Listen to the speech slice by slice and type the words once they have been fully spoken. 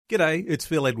G'day, it's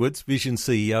Phil Edwards, Vision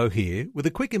CEO here, with a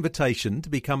quick invitation to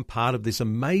become part of this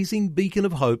amazing beacon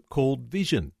of hope called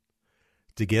Vision.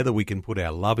 Together we can put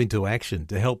our love into action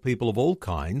to help people of all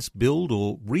kinds build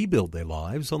or rebuild their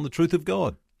lives on the truth of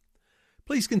God.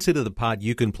 Please consider the part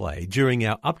you can play during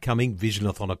our upcoming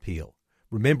Visionathon appeal,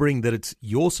 remembering that it's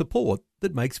your support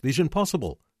that makes Vision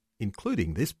possible,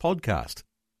 including this podcast.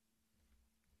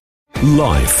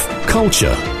 Life,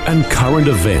 culture, and current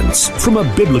events from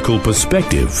a biblical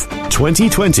perspective.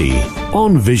 2020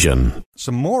 on Vision.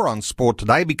 Some more on sport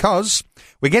today because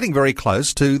we're getting very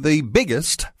close to the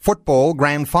biggest football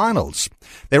grand finals.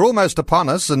 They're almost upon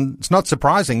us, and it's not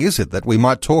surprising, is it, that we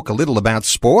might talk a little about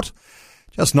sport,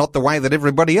 just not the way that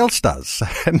everybody else does.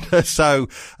 And so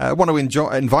I want to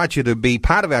invite you to be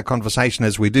part of our conversation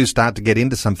as we do start to get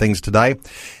into some things today.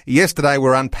 Yesterday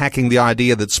we're unpacking the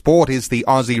idea that sport is the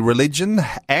Aussie religion,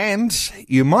 and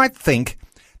you might think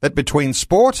that between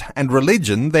sport and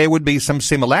religion there would be some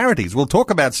similarities. We'll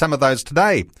talk about some of those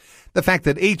today. The fact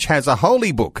that each has a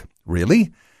holy book.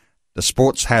 Really? Do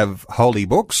sports have holy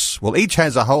books? Well, each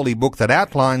has a holy book that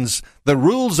outlines the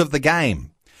rules of the game.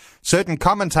 Certain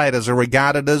commentators are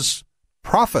regarded as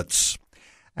prophets,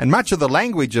 and much of the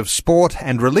language of sport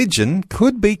and religion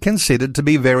could be considered to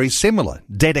be very similar.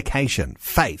 Dedication,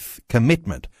 faith,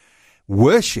 commitment,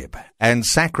 worship, and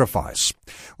sacrifice.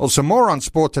 Well, some more on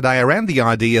sport today around the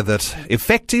idea that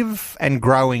effective and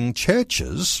growing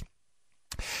churches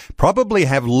probably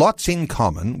have lots in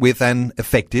common with an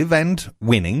effective and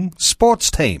winning sports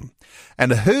team.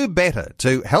 And who better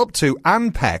to help to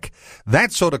unpack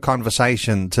that sort of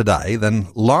conversation today than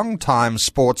long-time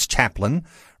sports chaplain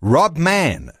Rob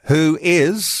Mann, who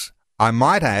is, I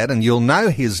might add, and you'll know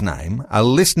his name, a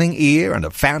listening ear and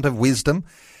a fount of wisdom,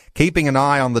 keeping an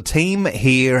eye on the team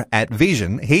here at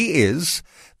Vision. He is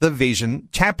the Vision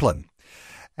chaplain.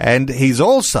 And he's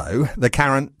also the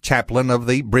current chaplain of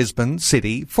the Brisbane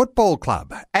City Football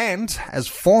Club. And as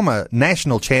former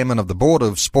national chairman of the Board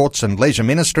of Sports and Leisure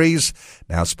Ministries,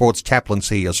 now Sports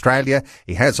Chaplaincy Australia,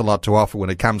 he has a lot to offer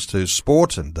when it comes to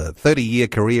sport, and a 30-year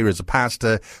career as a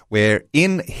pastor. We're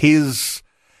in his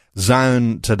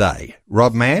zone today.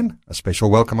 Rob Mann, a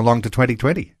special welcome along to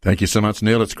 2020. Thank you so much,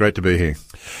 Neil. It's great to be here.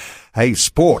 Hey,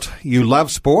 sport. You love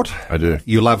sport. I do.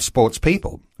 You love sports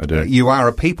people. I do. You are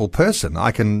a people person.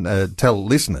 I can tell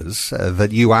listeners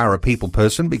that you are a people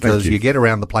person because you get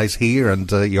around the place here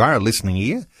and you are a listening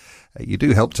ear. You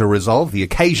do help to resolve the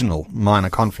occasional minor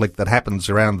conflict that happens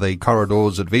around the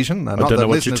corridors at Vision. I don't know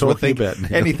what you're talking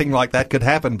about. Anything like that could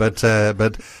happen, but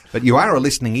you are a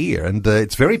listening ear, and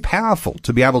it's very powerful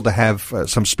to be able to have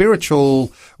some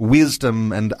spiritual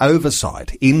wisdom and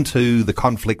oversight into the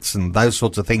conflicts and those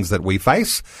sorts of things that we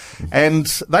face, and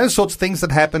those sorts of things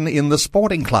that happen in the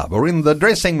sporting club or in the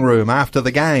dressing room after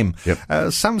the game.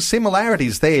 Yep. Some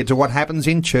similarities there to what happens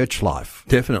in church life.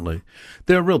 Definitely.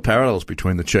 There are real parallels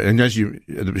between the church and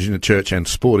the church and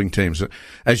sporting teams.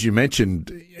 As you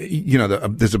mentioned, you know,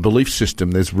 there's a belief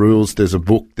system, there's rules, there's a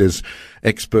book, there's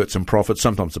experts and prophets.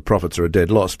 Sometimes the prophets are a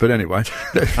dead loss, but anyway.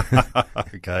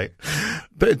 Okay.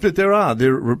 But there are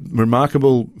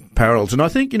remarkable parallels. And I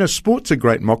think, you know, sport's a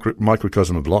great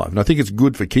microcosm of life. And I think it's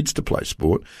good for kids to play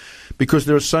sport because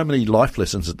there are so many life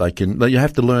lessons that you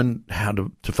have to learn how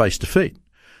to face defeat.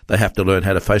 They have to learn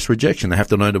how to face rejection. They have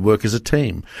to learn to work as a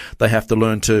team. They have to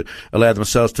learn to allow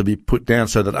themselves to be put down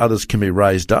so that others can be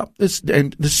raised up.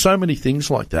 And there's so many things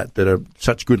like that that are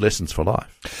such good lessons for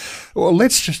life. Well,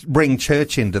 let's just bring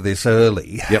church into this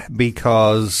early,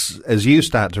 because as you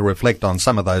start to reflect on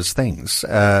some of those things,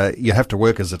 you have to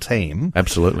work as a team.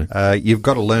 Absolutely. You've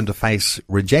got to learn to face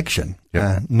rejection.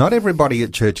 Yep. Not everybody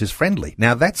at church is friendly.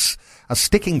 Now, that's a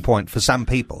sticking point for some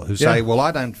people who say, well,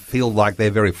 I don't feel like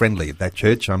they're very friendly at that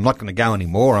church. I'm not going to go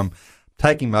anymore. I'm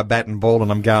taking my bat and ball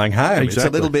and I'm going home. Exactly. It's a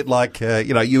little bit like,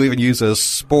 you even use a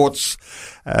sports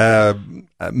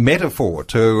metaphor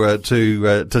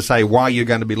to say why you're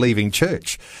going to be leaving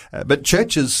church. But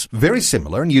church is very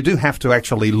similar, and you do have to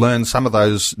actually learn some of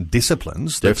those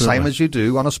disciplines the same as you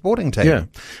do on a sporting team. Yeah.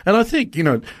 And I think, you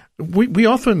know, we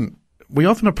often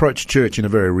approach church in a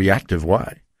very reactive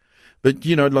way. But,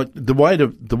 you know, like the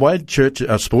way church,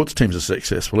 sports teams are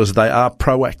successful is they are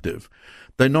proactive.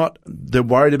 They're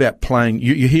worried about playing.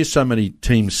 You hear so many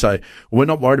teams say, we're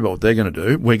not worried about what they're going to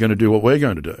do. We're going to do what we're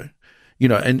going to do.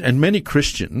 And many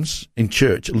Christians in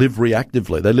church live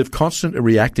reactively. They live constantly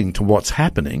reacting to what's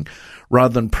happening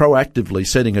rather than proactively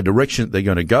setting a direction that they're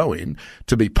going to go in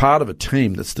to be part of a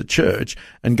team that's the church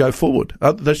and go forward.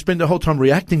 They spend the whole time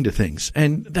reacting to things,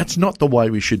 and that's not the way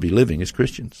we should be living as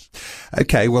Christians.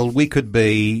 Okay, well, we could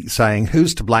be saying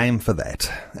who's to blame for that?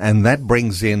 And that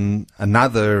brings in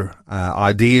another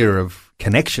idea of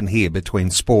connection here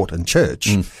between sport and church.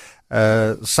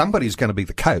 Somebody's going to be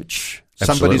the coach.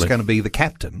 Absolutely. Somebody's going to be the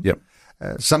captain. Yep.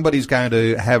 Somebody's going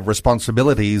to have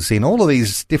responsibilities in all of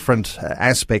these different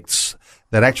aspects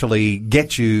that actually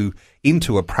get you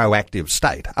into a proactive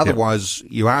state. Otherwise,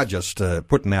 you are just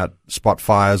putting out spot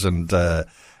fires and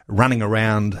running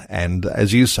around and,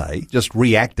 as you say, just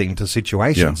reacting to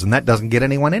situations, and that doesn't get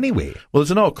anyone anywhere. Well, there's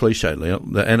an old cliche, Leo,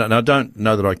 and I don't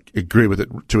know that I agree with it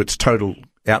to its total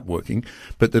outworking,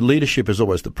 but the leadership is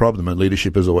always the problem and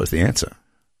leadership is always the answer.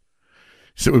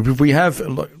 So if we have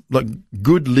like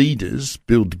good leaders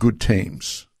build good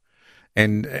teams,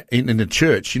 and in the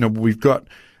church, we've got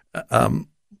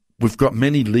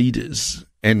many leaders,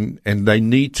 and they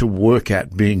need to work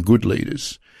at being good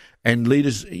leaders. And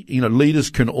leaders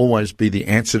can always be the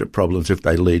answer to problems if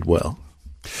they lead well.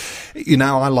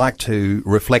 I like to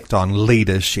reflect on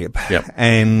leadership,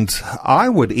 and I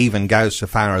would even go so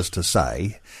far as to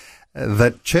say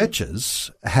that churches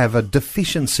have a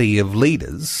deficiency of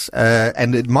leaders,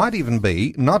 and it might even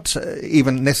be not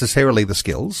even necessarily the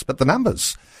skills, but the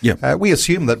numbers. We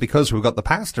assume that because we've got the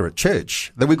pastor at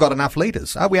church, that we've got enough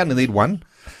leaders. We only need one.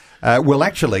 Well,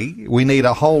 actually, we need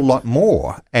a whole lot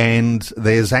more, and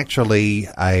there's actually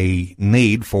a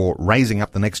need for raising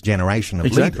up the next generation of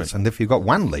leaders. And if you've got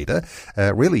one leader,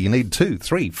 really you need 2,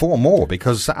 3, 4 more,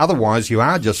 because otherwise you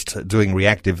are just doing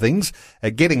reactive things,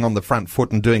 getting on the front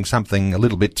foot and doing something a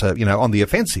little bit, on the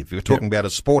offensive. If you're talking about a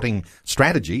sporting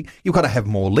strategy, you've got to have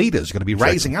more leaders. You've got to be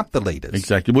raising up the leaders.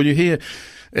 Exactly. Well, you hear,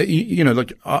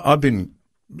 I've been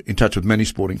in touch with many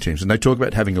sporting teams, and they talk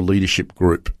about having a leadership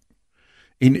group.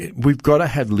 We've got to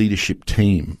have leadership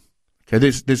team.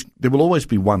 Okay, there will always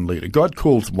be one leader. God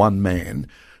calls one man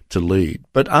to lead,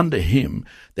 but under him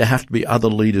there have to be other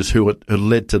leaders who are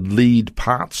led to lead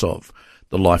parts of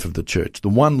the life of the church. The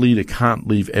one leader can't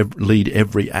lead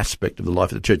every aspect of the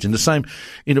life of the church. And the same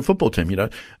in a football team.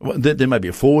 There may be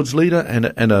a forwards leader and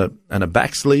a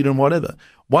backs leader and whatever.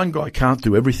 One guy can't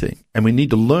do everything, and we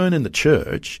need to learn in the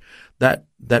church that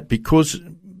because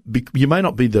you may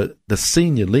not be the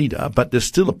senior leader, but there's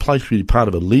still a place to be part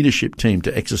of a leadership team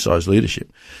to exercise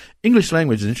leadership. English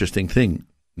language is an interesting thing,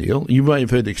 Neil. You may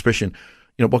have heard the expression,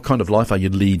 what kind of life are you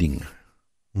leading?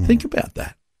 Think about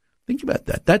that.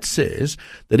 That says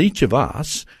that each of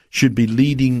us should be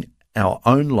leading our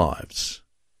own lives.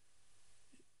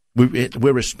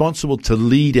 We're responsible to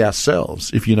lead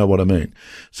ourselves, if you know what I mean.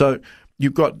 So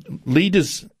you've got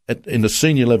leaders in the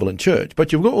senior level in church,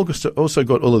 but you've also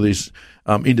got all of these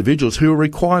individuals who are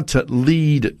required to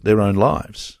lead their own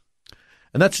lives.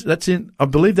 And I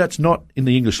believe that's not in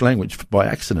the English language by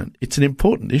accident. It's an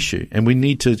important issue, and we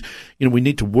need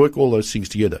to work all those things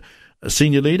together. A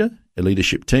senior leader, a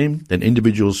leadership team, then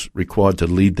individuals required to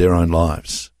lead their own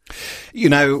lives.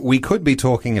 We could be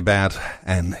talking about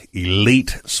an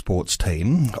elite sports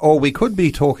team, or we could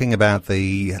be talking about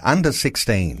the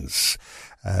under-16s,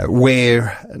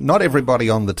 where not everybody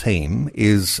on the team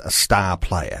is a star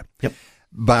player. Yep.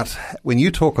 But when you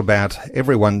talk about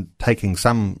everyone taking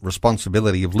some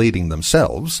responsibility of leading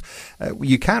themselves,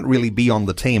 you can't really be on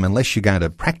the team unless you're going to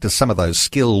practice some of those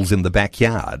skills in the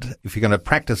backyard. If you're going to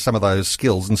practice some of those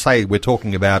skills, and say we're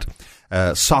talking about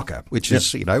soccer, which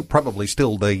is, probably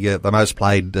still the most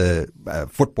played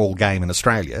football game in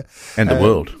Australia. And the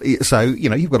world. So,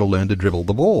 you've got to learn to dribble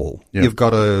the ball. Yep. You've got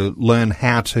to learn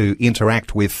how to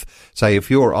interact with, say, if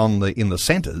you're in the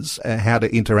centres, how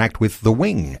to interact with the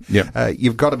wing. Yep.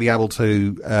 You've got to be able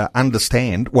to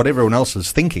understand what everyone else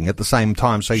is thinking at the same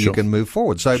time so you can move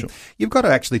forward. So you've got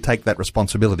to actually take that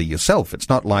responsibility yourself. It's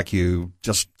not like you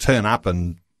just turn up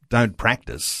and don't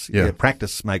practice.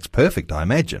 Practice makes perfect, I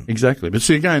imagine. Exactly. But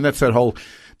see, again, that's that whole,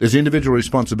 there's individual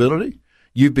responsibility.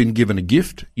 You've been given a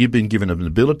gift. You've been given an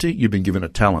ability. You've been given a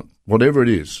talent, whatever it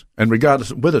is. And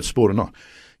regardless of whether it's sport or not,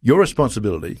 your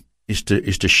responsibility is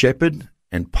to shepherd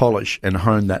and polish and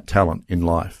hone that talent in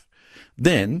life.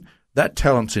 Then that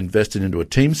talent's invested into a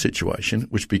team situation,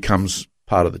 which becomes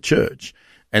part of the church,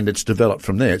 and it's developed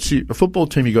from there. See, a football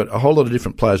team, you've got a whole lot of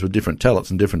different players with different talents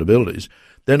and different abilities.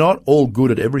 They're not all good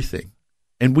at everything,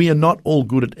 and we are not all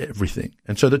good at everything.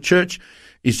 And so the church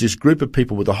is this group of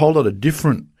people with a whole lot of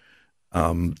different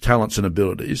talents and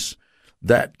abilities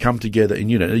that come together in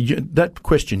unity. That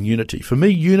question, unity. For me,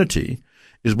 unity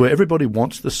is where everybody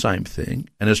wants the same thing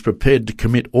and is prepared to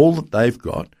commit all that they've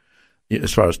got,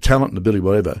 as far as talent and ability,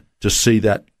 whatever, to see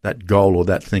that goal or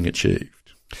that thing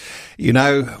achieved. You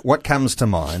know, what comes to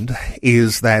mind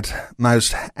is that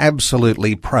most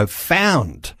absolutely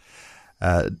profound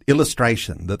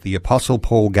illustration that the Apostle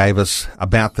Paul gave us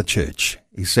about the church.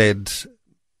 He said,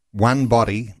 one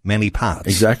body, many parts.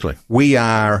 Exactly. We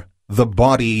are the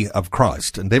body of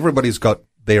Christ, and everybody's got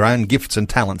their own gifts and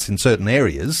talents in certain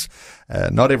areas.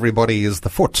 Not everybody is the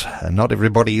foot, and not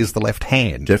everybody is the left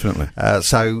hand. Definitely.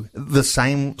 So the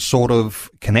same sort of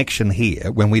connection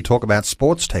here when we talk about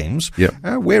sports teams. Yep.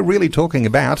 We're really talking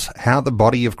about how the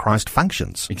body of Christ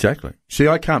functions. Exactly. See,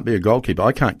 I can't be a goalkeeper.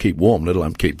 I can't keep warm, let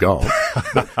alone keep goal.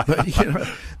 but you know,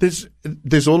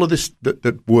 there's all of this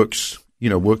that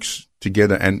works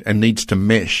together and needs to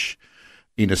mesh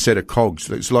in a set of cogs.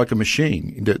 It's like a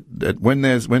machine. That when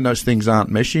those things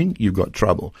aren't meshing, you've got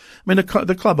trouble. I mean,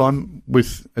 the club I'm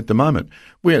with at the moment,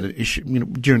 we had an issue.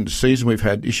 During the season, we've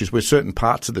had issues where certain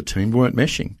parts of the team weren't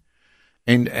meshing,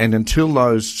 and until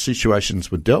those situations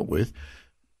were dealt with,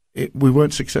 we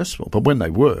weren't successful. But when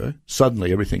they were,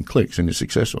 suddenly everything clicks and you're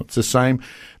successful. It's the same.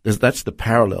 That's the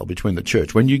parallel between the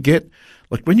church. When you get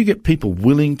people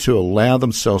willing to allow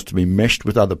themselves to be meshed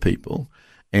with other people,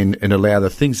 and allow the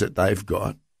things that they've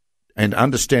got and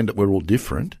understand that we're all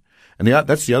different. And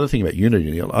that's the other thing about unity,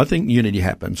 Neil. I think unity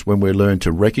happens when we learn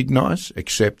to recognise,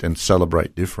 accept and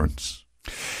celebrate difference.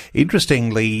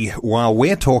 Interestingly, while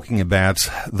we're talking about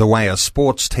the way a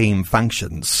sports team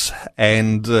functions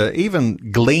and even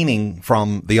gleaning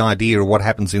from the idea of what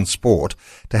happens in sport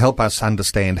to help us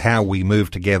understand how we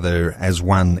move together as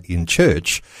one in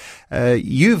church,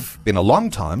 you've been a long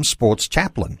time sports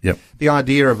chaplain. Yep. The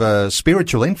idea of a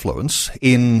spiritual influence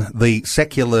in the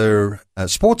secular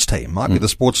sports team might be the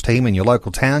sports team in your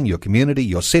local town, your community,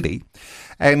 your city,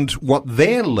 and what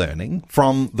they're learning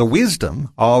from the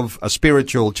wisdom of a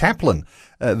spiritual chaplain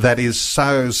that is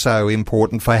so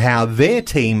important for how their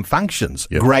team functions.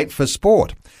 Yep. Great for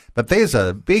sport. But there's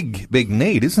a big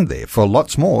need, isn't there, for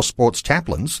lots more sports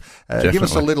chaplains. Give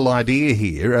us a little idea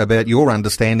here about your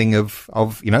understanding of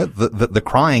the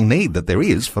crying need that there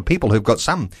is for people who've got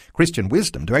some Christian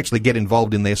wisdom to actually get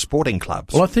involved in their sporting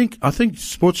clubs. Well, I think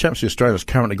Sports Chaplaincy Australia has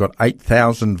currently got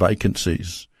 8,000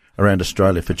 vacancies around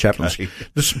Australia for chaplains.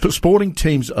 The sporting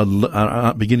teams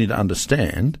are beginning to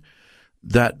understand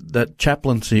that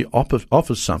chaplaincy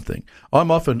offers something.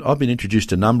 I've been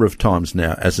introduced a number of times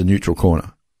now as a neutral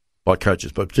corner by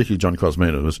coaches, but particularly John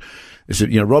Cosmina he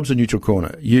said, Rob's a neutral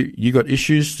corner. You got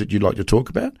issues that you'd like to talk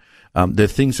about. There are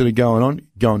things that are going on.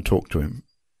 Go and talk to him,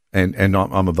 and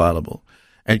I'm available.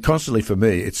 And constantly for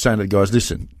me, it's saying to the guys,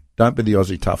 listen, don't be the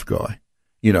Aussie tough guy.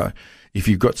 If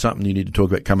you've got something you need to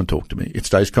talk about, come and talk to me. It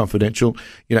stays confidential.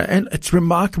 And it's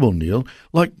remarkable, Neil.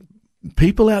 Like,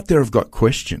 people out there have got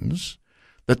questions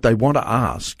that they want to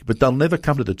ask, but they'll never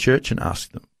come to the church and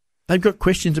ask them. They've got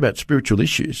questions about spiritual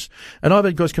issues. And I've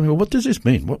had guys come, well, what does this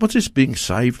mean? What's this being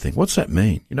saved thing? What's that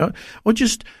mean? Or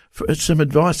just for some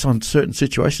advice on certain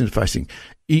situations facing.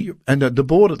 And the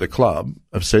board at the club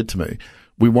have said to me,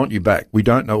 we want you back. We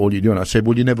don't know all you're doing. I said,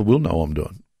 well, you never will know what I'm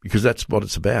doing, because that's what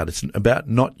it's about. It's about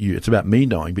not you. It's about me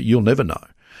knowing, but you'll never know.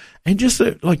 And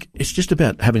it's just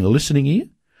about having a listening ear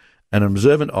and an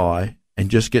observant eye, and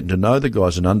just getting to know the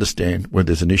guys and understand when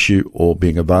there's an issue, or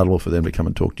being available for them to come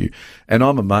and talk to you. And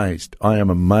I'm amazed. I am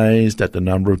amazed at the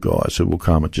number of guys who will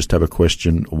come and just have a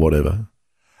question or whatever.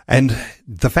 And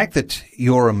the fact that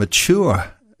you're a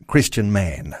mature Christian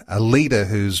man, a leader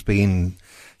who's been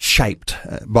shaped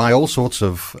by all sorts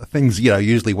of things,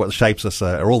 usually what shapes us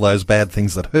are all those bad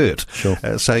things that hurt.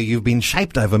 Sure. So you've been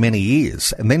shaped over many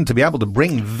years, and then to be able to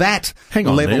bring that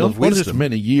level Neil, of wisdom. What is this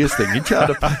many years thing?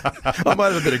 I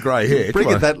might have a bit of grey hair.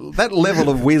 Bringing that level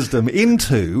of wisdom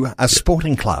into a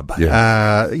sporting club.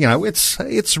 Yeah.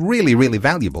 It's really, really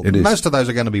valuable. It is. Most of those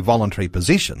are going to be voluntary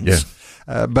positions.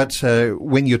 Yeah. But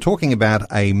when you're talking about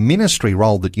a ministry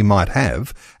role that you might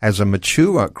have as a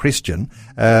mature Christian,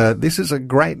 this is a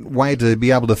great way to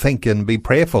be able to think and be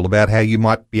prayerful about how you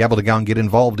might be able to go and get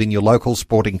involved in your local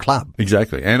sporting club.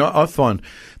 Exactly. And I find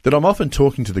that I'm often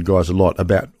talking to the guys a lot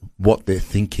about what they're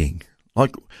thinking.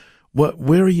 Like,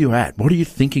 where are you at? What are you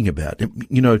thinking about?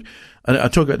 And I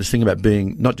talk about this thing about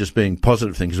not just being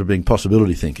positive thinkers, but being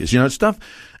possibility thinkers, stuff.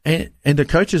 And the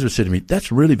coaches have said to me,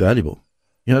 that's really valuable.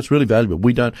 It's really valuable.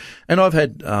 We don't, and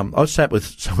I've sat with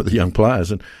some of the young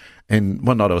players, and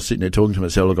one night I was sitting there talking to them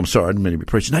and I said, look, I'm sorry, I didn't mean to be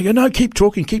preaching. They go, no, keep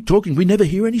talking. We never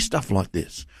hear any stuff like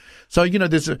this. So,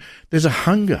 there's a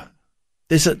hunger.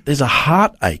 There's a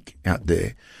heartache out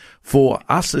there for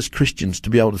us as Christians to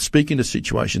be able to speak into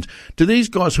situations to these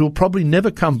guys who will probably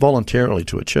never come voluntarily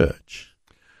to a church.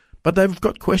 but they've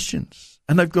got questions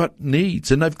and they've got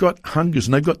needs and they've got hungers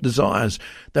and they've got desires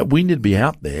that we need to be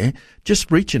out there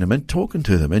just reaching them and talking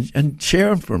to them and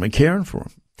sharing for them and caring for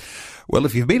them. Well,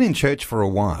 if you've been in church for a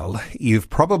while, you've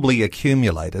probably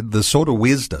accumulated the sort of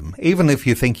wisdom, even if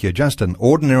you think you're just an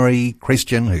ordinary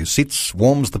Christian who sits,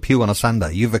 warms the pew on a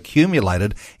Sunday, you've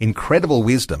accumulated incredible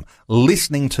wisdom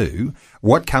listening to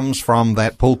what comes from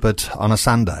that pulpit on a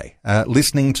Sunday,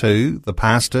 listening to the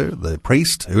pastor, the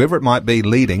priest, whoever it might be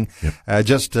leading,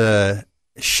 just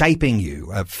shaping you,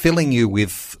 filling you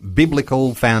with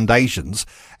biblical foundations,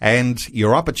 and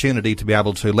your opportunity to be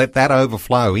able to let that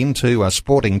overflow into a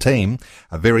sporting team,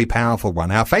 a very powerful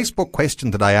one. Our Facebook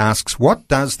question today asks, what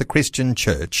does the Christian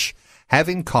church have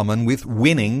in common with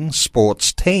winning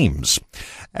sports teams?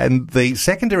 And the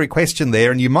secondary question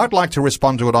there, and you might like to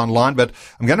respond to it online, but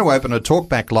I'm going to open a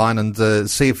talkback line and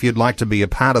see if you'd like to be a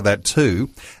part of that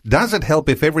too. Does it help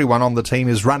if everyone on the team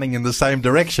is running in the same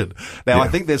direction? Now, I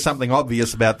think there's something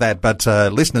obvious about that, but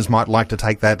listeners might like to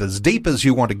take that as deep as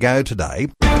you want to go today.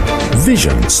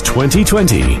 Visions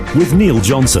 2020 with Neil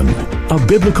Johnson. A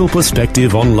biblical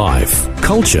perspective on life,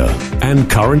 culture, and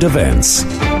current events.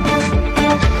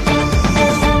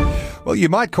 Well, you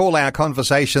might call our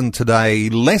conversation today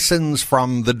Lessons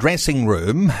from the Dressing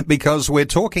Room, because we're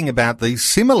talking about the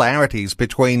similarities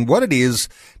between what it is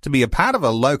to be a part of a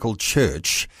local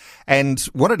church and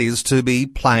what it is to be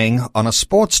playing on a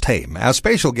sports team. Our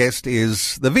special guest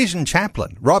is the Vision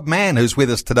Chaplain, Rob Mann, who's with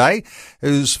us today,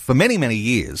 who's for many, many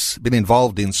years been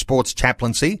involved in sports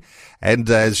chaplaincy and,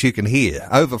 as you can hear,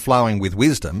 overflowing with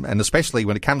wisdom, and especially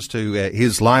when it comes to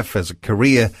his life as a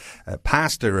career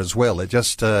pastor as well. It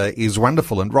just is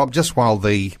wonderful. And Rob, just while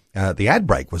the ad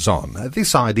break was on,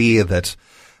 this idea that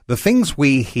the things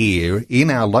we hear in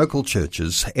our local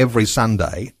churches every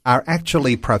Sunday are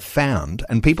actually profound,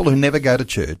 and people who never go to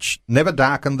church, never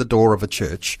darken the door of a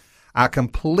church, are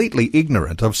completely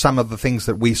ignorant of some of the things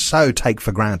that we so take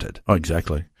for granted. Oh,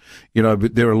 exactly. You know,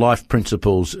 but there are life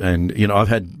principles, and you know, I've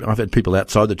had people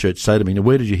outside the church say to me,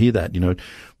 "Where did you hear that? You know,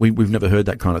 we've never heard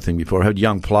that kind of thing before." I had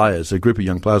young players, a group of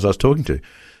young players I was talking to,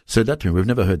 said that to me. "We've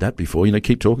never heard that before. You know,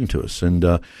 keep talking to us." And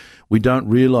we don't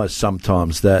realise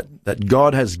sometimes that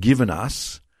God has given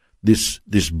us this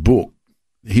book,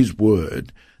 His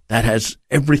Word, that has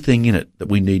everything in it that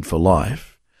we need for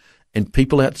life, and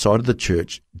people outside of the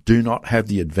church do not have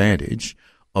the advantage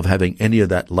of having any of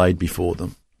that laid before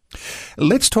them.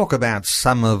 Let's talk about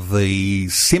some of the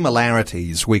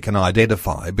similarities we can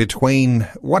identify between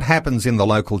what happens in the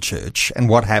local church and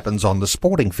what happens on the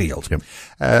sporting field. Yep.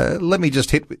 Let me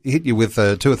just hit you with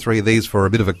two or three of these for a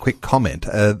bit of a quick comment.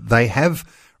 They have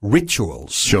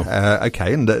rituals. Sure.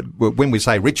 Okay. And when we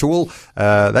say ritual,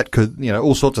 that could, you know,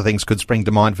 all sorts of things could spring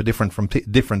to mind for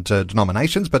different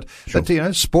denominations, but, Sure. but, you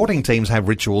know, sporting teams have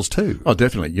rituals too. Oh,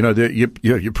 definitely. You know,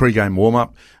 your pre-game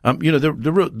warm-up, you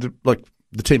know, like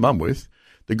the team I'm with,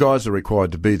 the guys are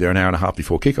required to be there an hour and a half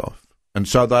before kickoff. And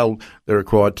so they're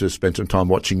required to spend some time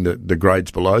watching the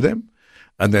grades below them.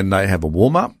 And then they have a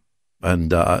warm-up,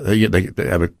 and they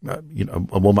have a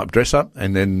warm-up dress-up,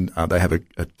 and then they have a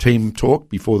team talk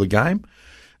before the game.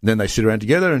 And then they sit around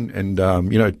together and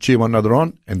you know, cheer one another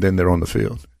on, and then they're on the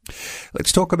field.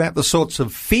 Let's talk about the sorts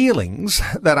of feelings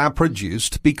that are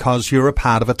produced because you're a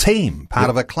part of a team, part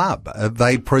of a club.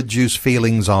 They produce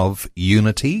feelings of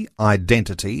unity,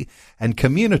 identity, and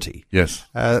community. Yes.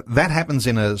 That happens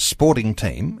in a sporting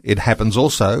team. It happens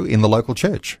also in the local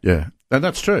church. Yeah, and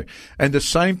that's true. And the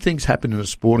same things happen in a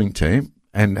sporting team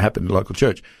and happen in a local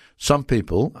church. Some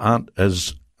people aren't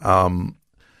as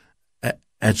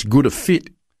good a fit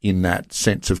in that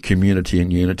sense of community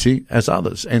and unity as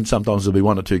others. And sometimes there'll be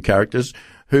one or two characters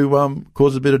who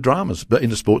cause a bit of dramas, but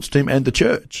in the sports team and the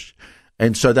church.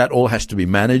 And so that all has to be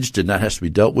managed, and that has to be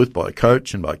dealt with by a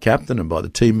coach and by a captain and by the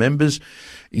team members.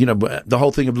 You know, the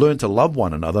whole thing of learn to love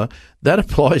one another, that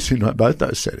applies in both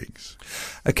those settings.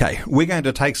 Okay, we're going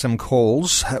to take some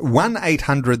calls.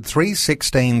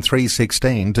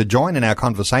 1-800-316-316 to join in our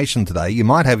conversation today. You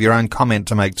might have your own comment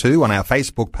to make too on our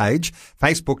Facebook page,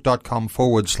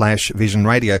 facebook.com/Vision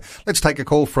Radio. Let's take a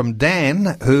call from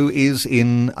Dan, who is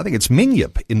in, I think it's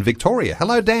Minyip in Victoria.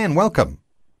 Hello, Dan. Welcome.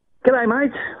 G'day,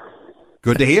 mate.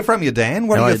 Good to hear from you, Dan.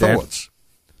 What are your thoughts?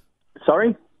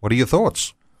 Sorry? What are your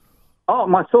thoughts? Oh,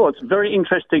 my thoughts. Very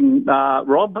interesting,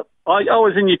 Rob. I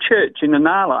was in your church in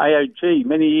Inala, AOG,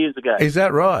 many years ago. Is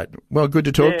that right? Well, good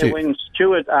to talk to you. When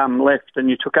Stuart left and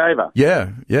you took over. Yeah,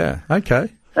 okay.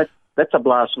 That's a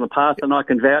blast from the past, and I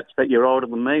can vouch that you're older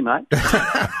than me, mate.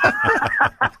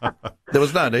 There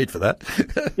was no need for that.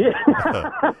 Yeah.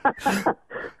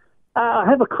 I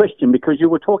have a question, because you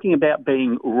were talking about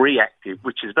being reactive,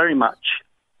 which is very much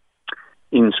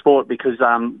in sport because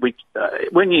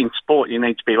when you're in sport, you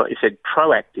need to be, like you said,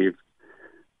 proactive,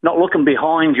 not looking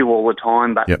behind you all the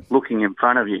time, but looking in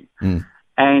front of you.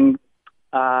 And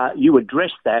you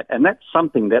address that, and that's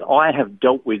something that I have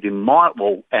dealt with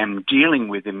am dealing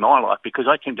with in my life, because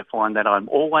I tend to find that I'm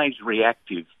always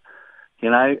reactive. You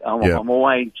know, I'm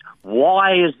always,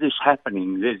 why is this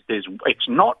happening? It's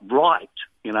not right,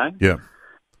 you know? Yeah.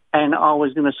 And I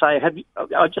was going to say,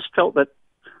 I just felt that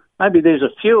maybe there's a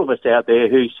few of us out there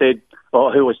who said,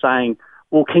 or who were saying,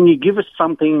 well, can you give us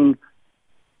something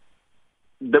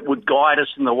that would guide us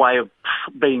in the way of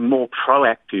being more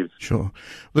proactive? Sure.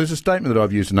 There's a statement that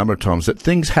I've used a number of times, that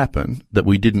things happen that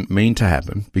we didn't mean to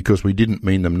happen because we didn't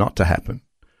mean them not to happen.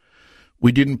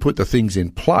 We didn't put the things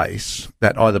in place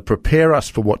that either prepare us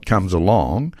for what comes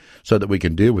along so that we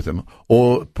can deal with them,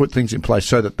 or put things in place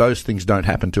so that those things don't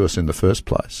happen to us in the first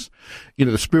place. You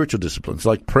know, the spiritual disciplines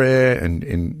like prayer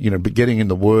and you know, getting in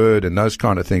the Word and those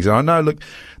kind of things. And I know, look,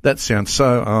 that sounds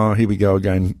so, here we go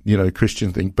again, you know,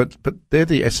 Christian thing, but they're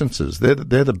the essences. They're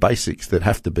the basics that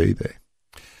have to be there.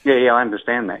 Yeah, I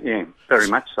understand that. Yeah, very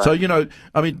much so. So, you know,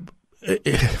 I mean,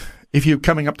 if you're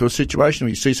coming up to a situation where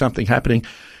you see something happening,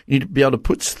 you need to be able to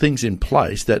put things in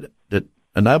place that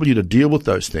enable you to deal with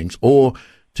those things, or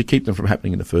to keep them from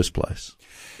happening in the first place.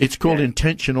 It's called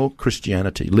intentional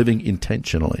Christianity, living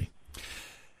intentionally.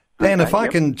 Dan, if I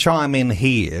can chime in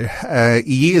here,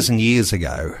 years and years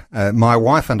ago, my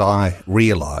wife and I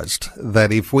realised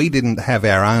that if we didn't have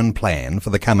our own plan for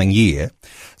the coming year,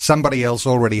 somebody else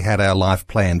already had our life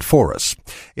planned for us.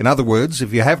 In other words,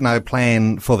 if you have no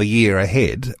plan for the year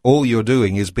ahead, all you're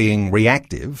doing is being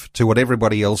reactive to what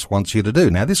everybody else wants you to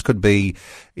do. Now, this could be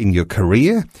in your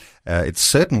career. It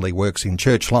certainly works in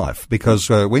church life, because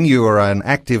when you are an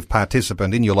active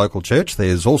participant in your local church,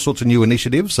 there's all sorts of new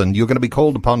initiatives, and you're going to be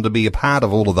called upon to be a part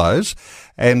of all of those.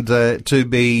 And to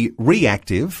be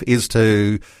reactive is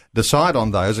to decide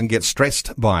on those and get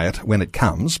stressed by it when it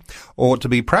comes. Or to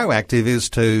be proactive is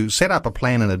to set up a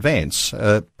plan in advance.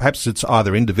 Perhaps it's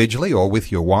either individually or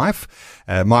with your wife.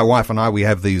 My wife and I, we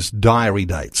have these diary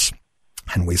dates.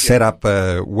 And we set up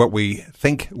what we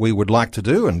think we would like to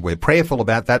do, and we're prayerful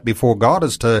about that before God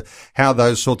as to how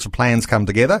those sorts of plans come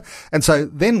together. And so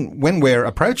then when we're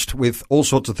approached with all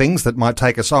sorts of things that might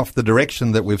take us off the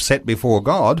direction that we've set before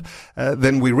God,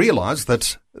 then we realise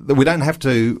that we don't have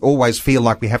to always feel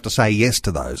like we have to say yes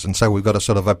to those. And so we've got a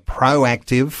sort of a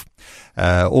proactive,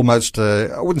 almost,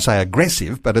 I wouldn't say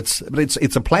aggressive, but it's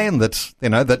a plan that, you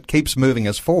know, that keeps moving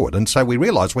us forward. And so we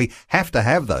realise we have to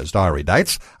have those diary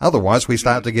dates. Otherwise we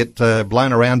start to get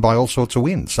blown around by all sorts of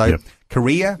winds. So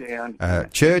career,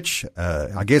 church,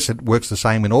 I guess it works the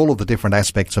same in all of the different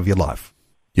aspects of your life.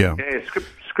 Yeah,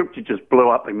 Scripture just blew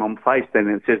up in my face then,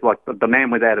 and it says, like, the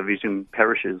man without a vision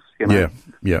perishes, you know.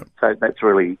 Yeah. So that's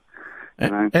really, you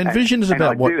know. And vision is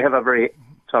about what... I do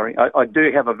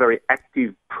have a very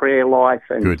active prayer life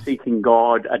and seeking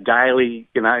God, a daily,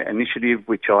 you know, initiative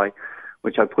which I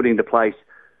put into place.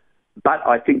 But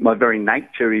I think my very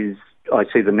nature is, I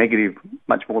see the negative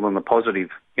much more than the positive,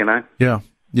 you know. Yeah,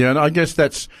 and I guess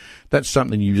that's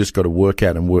something you just got to work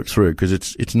out and work through, because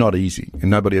it's not easy, and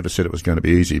nobody ever said it was going to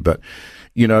be easy. But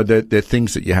you know, they're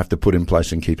things that you have to put in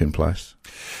place and keep in place.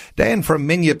 Dan from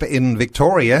Minyip in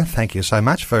Victoria, thank you so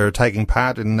much for taking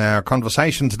part in our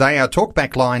conversation today. Our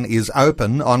talkback line is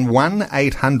open on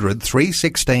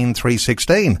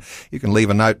 1-800-316-316. You can leave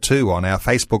a note too on our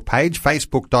Facebook page,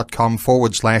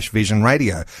 facebook.com/Vision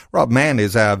Radio. Rob Mann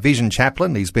is our Vision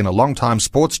chaplain. He's been a long-time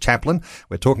sports chaplain.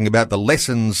 We're talking about the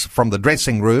lessons from the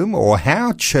dressing room, or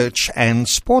how church and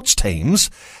sports teams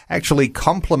actually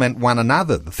complement one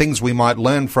another. The things we might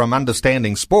learn from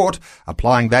understanding sport,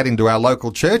 applying that into our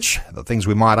local church, the things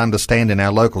we might understand in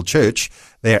our local church,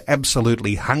 they're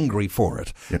absolutely hungry for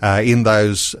it in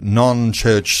those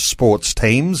non-church sports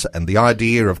teams, and the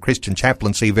idea of Christian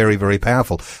chaplaincy, very, very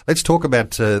powerful. Let's talk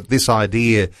about this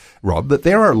idea, Rob, that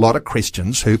there are a lot of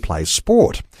Christians who play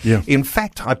sport. Yeah. In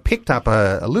fact, I picked up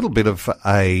a little bit of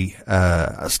a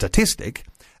statistic,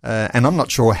 and I'm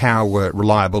not sure how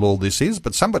reliable all this is,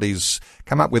 but somebody's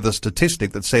come up with a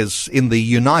statistic that says in the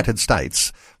United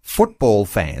States, football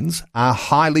fans are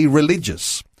highly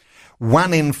religious.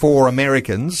 1 in 4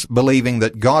 Americans believing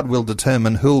that God will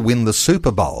determine who'll win the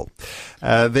Super Bowl.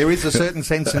 There is a certain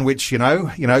sense in which, you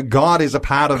know, God is a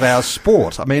part of our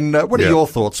sport. I mean, what are your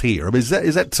thoughts here? Is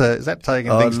that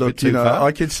taking things a bit too far?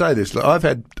 I can say this. Look, I've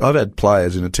had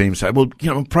players in a team say, well,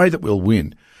 you know, pray that we'll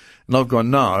win. And I've gone,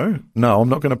 no, I'm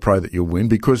not going to pray that you'll win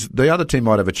because the other team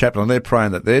might have a chaplain and they're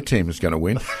praying that their team is going to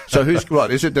win. So who's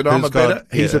right? Is it that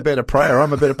he's a better prayer,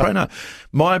 I'm a better prayer? No.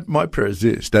 My prayer is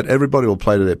this, that everybody will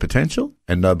play to their potential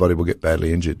and nobody will get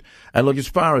badly injured. And look, as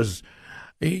far as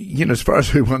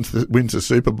who wins the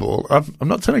Super Bowl, I'm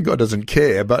not saying God doesn't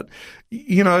care, but,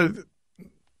 yeah,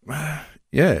 I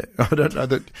don't know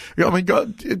that. I mean,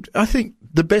 God, I think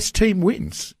the best team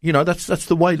wins. That's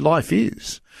the way life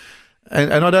is.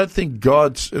 And I don't think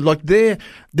God's, like, there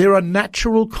are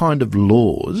natural kind of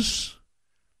laws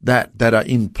that are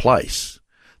in place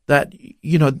that,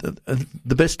 the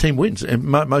best team wins. And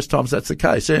most times that's the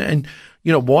case. And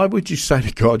why would you say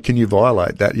to God, can you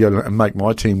violate that, and make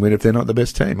my team win if they're not the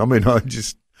best team? I mean, I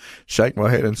just shake my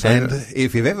head and say And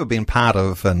if you've ever been part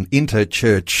of an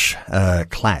inter-church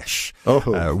clash,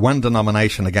 one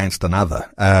denomination against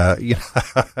another, I've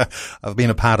been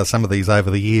a part of some of these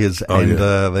over the years,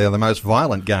 they're the most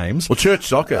violent games. Well, church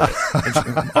soccer.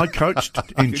 I coached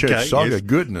in church soccer. Yes.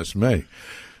 Goodness me.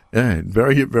 Yeah,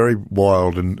 very, very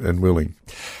wild and willing.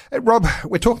 Rob,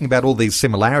 we're talking about all these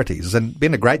similarities and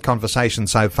been a great conversation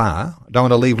so far. Don't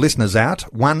want to leave listeners out.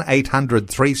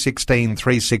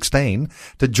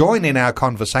 1-800-316-316 to join in our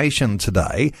conversation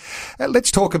today. Let's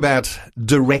talk about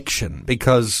direction,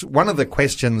 because one of the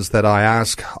questions that I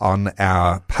ask on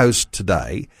our post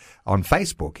today on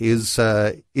Facebook is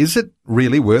it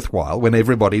really worthwhile when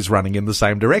everybody's running in the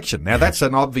same direction? Now, that's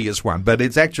an obvious one, but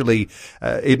it's actually,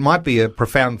 it might be a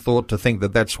profound thought to think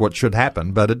that that's what should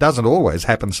happen, but it doesn't always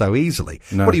happen so easily.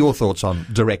 No. What are your thoughts on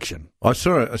direction? I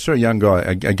saw a young guy,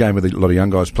 a game with a lot of young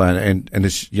guys playing, and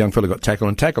this young fella got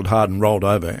tackled hard and rolled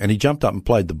over, and he jumped up and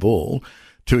played the ball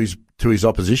to his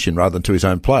opposition rather than to his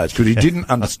own players, because he didn't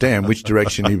understand which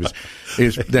direction he was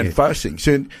then facing.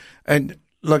 So, and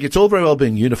like, it's all very well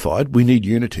being unified. We need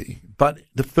unity. But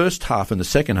the first half and the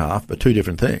second half are two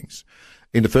different things.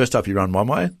 In the first half, you run one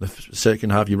way. The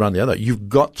second half, you run the other. You've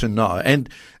got to know. And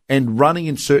running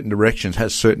in certain directions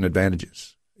has certain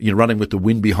advantages. You're running with the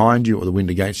wind behind you or the wind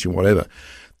against you, whatever.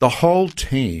 The whole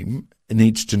team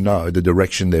needs to know the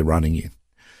direction they're running in.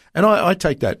 And I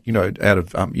take that, out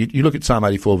of, you look at Psalm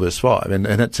 84 verse 5 and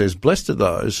it says, blessed are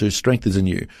those whose strength is in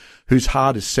you, whose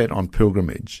heart is set on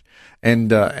pilgrimage.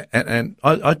 And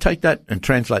I take that and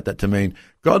translate that to mean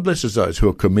God blesses those who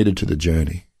are committed to the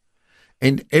journey.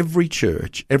 And every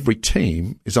church, every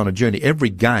team is on a journey. Every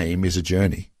game is a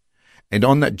journey. And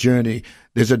on that journey,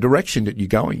 there's a direction that you're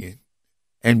going in.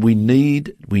 And we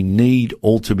need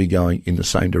all to be going in the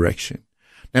same direction.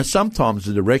 Now, sometimes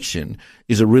the direction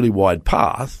is a really wide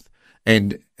path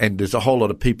and there's a whole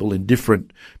lot of people in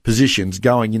different positions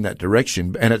going in that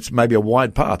direction, and it's maybe a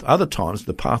wide path. Other times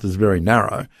the path is very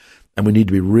narrow and we need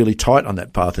to be really tight on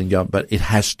that path and go, but it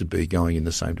has to be going in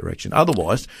the same direction.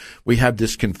 Otherwise, we have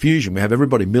this confusion. We have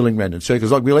everybody milling around in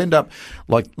circles. Like, we'll end up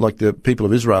like the people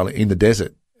of Israel in the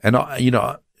desert. And,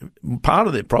 part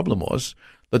of their problem was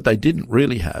that they didn't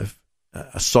really have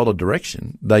a solid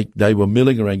direction. They were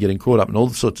milling around, getting caught up in all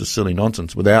sorts of silly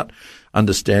nonsense without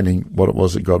understanding what it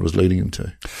was that God was leading them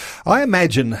to. I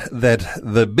imagine that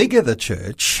the bigger the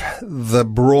church, the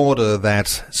broader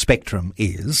that spectrum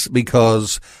is,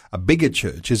 because a bigger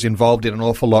church is involved in an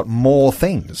awful lot more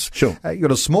things. Sure. You've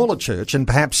got a smaller church and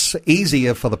perhaps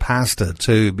easier for the pastor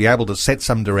to be able to set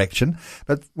some direction.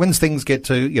 But when things get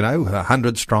to,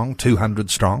 100 strong, 200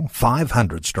 strong,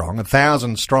 500 strong,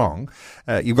 1,000 strong,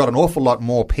 you've got an awful lot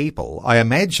more people. I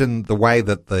imagine the way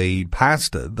that the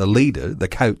pastor, the leader, the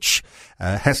coach,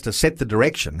 has to set the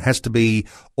direction, has to be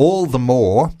all the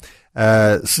more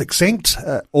succinct,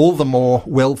 all the more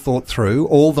well thought through,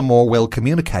 all the more well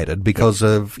communicated, because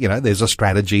of, there's a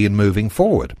strategy in moving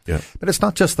forward. Yeah. But it's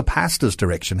not just the pastor's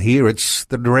direction here, it's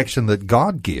the direction that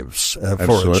God gives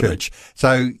for a church.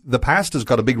 So the pastor's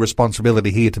got a big responsibility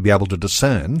here to be able to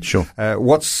discern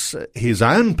what's his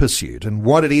own pursuit and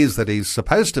what it is that he's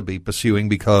supposed to be pursuing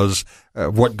because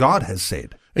of what God has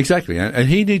said. Exactly. And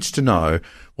he needs to know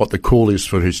what the call is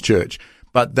for his church.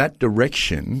 But that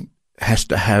direction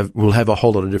will have a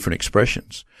whole lot of different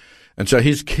expressions. And so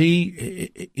his key,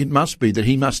 it must be that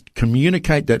he must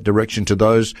communicate that direction to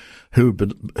those who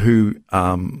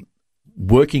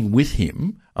working with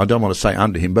him. I don't want to say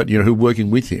under him, but, who are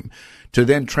working with him, to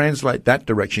then translate that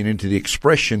direction into the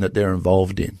expression that they're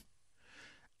involved in.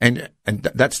 And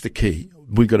that's the key.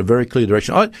 We've got a very clear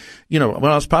direction. When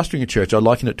I was pastoring a church, I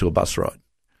likened it to a bus ride.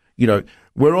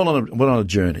 We're on a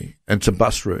journey, and it's a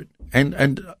bus route.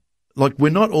 And we're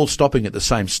not all stopping at the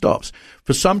same stops.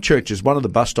 For some churches, one of the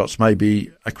bus stops may be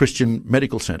a Christian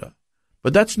medical centre,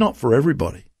 but that's not for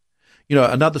everybody.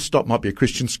 Another stop might be a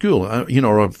Christian school,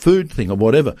 or a food thing or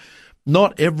whatever.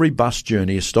 Not every bus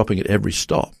journey is stopping at every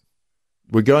stop.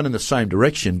 we're going in the same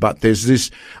direction, but there's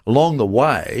this, along the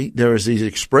way, there is these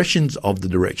expressions of the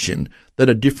direction that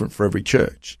are different for every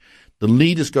church. The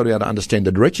leader's got to be able to understand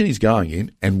the direction he's going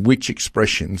in and which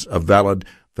expressions are valid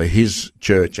for his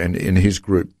church and in his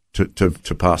group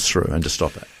to pass through and to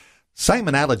stop at. Same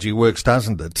analogy works,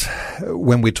 doesn't it,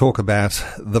 when we talk about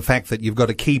the fact that you've got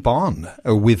to keep on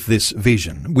with this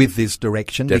vision, with this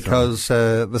direction, Definitely. Because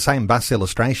the same bus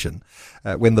illustration,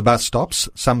 when the bus stops,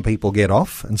 some people get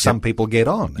off and some people get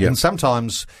on. Yep. And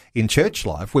sometimes in church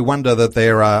life, we wonder that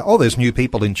there's new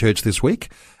people in church this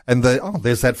week. And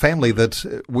there's that family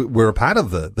that we're a part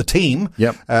of the team.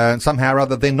 Yep. And somehow or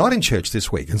other they're not in church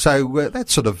this week. And so that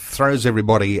sort of throws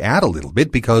everybody out a little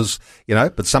bit because,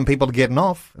 but some people are getting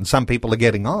off and some people are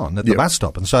getting on at the bus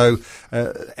stop. And so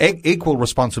equal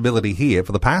responsibility here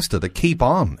for the pastor to keep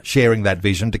on sharing that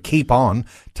vision, to keep on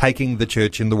taking the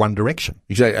church in the one direction.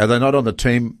 Exactly. Are they not on the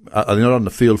team? Are they not on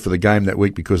the field for the game that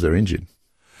week because they're injured?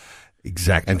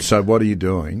 Exactly. And so what are you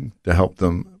doing to help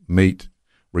them meet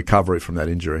recovery from that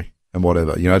injury and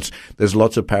whatever? There's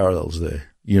lots of parallels there.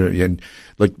 And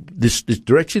like this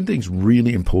direction thing's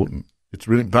really important. It's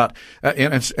really, but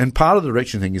and part of the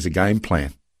direction thing is a game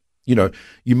plan.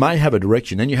 You may have a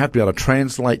direction, and you have to be able to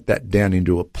translate that down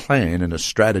into a plan and a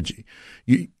strategy.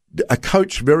 A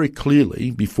coach very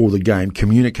clearly before the game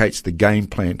communicates the game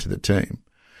plan to the team,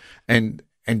 and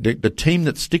the team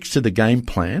that sticks to the game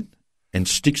plan and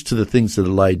sticks to the things that are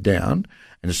laid down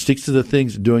and sticks to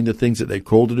doing the things that they're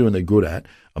called to do and they're good at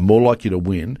are more likely to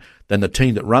win than the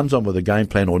team that runs on with a game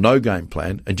plan or no game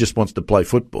plan and just wants to play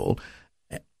football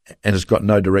and has got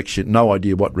no direction, no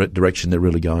idea what direction they're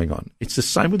really going on. It's the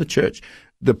same with the church.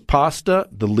 The pastor,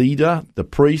 the leader, the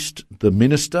priest, the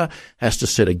minister has to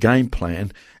set a game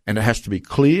plan, and it has to be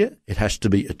clear, it has to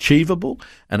be achievable,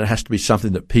 and it has to be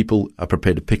something that people are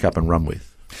prepared to pick up and run with.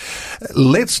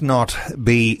 Let's not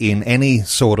be in any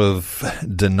sort of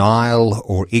denial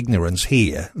or ignorance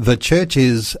here. The church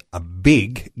is a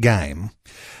big game.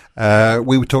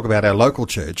 We would talk about our local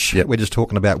church. Yep. We're just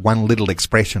talking about one little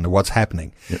expression of what's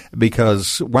happening. Yep.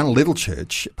 Because one little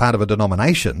church, part of a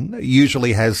denomination,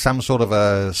 usually has some sort of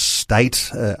a state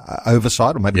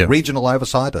oversight or maybe regional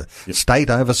oversight, or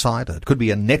state oversight. It could be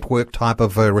a network type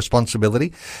of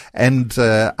responsibility. And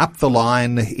up the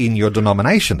line in your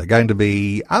denomination are going to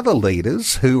be other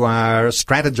leaders who are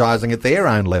strategizing at their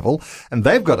own level, and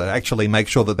they've got to actually make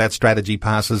sure that that strategy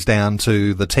passes down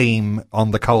to the team on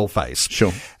the coalface.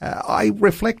 Sure. I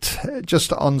reflect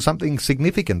just on something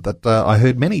significant that I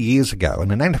heard many years ago, and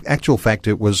in actual fact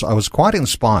I was quite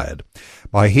inspired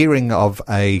by hearing of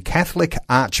a Catholic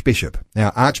archbishop.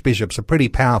 Now, archbishops are pretty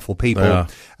powerful people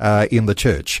in the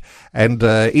church, and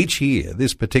each year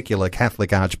this particular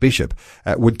Catholic archbishop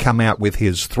would come out with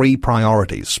his 3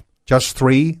 priorities, just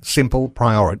 3 simple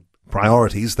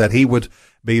priorities that he would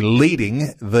be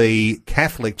leading the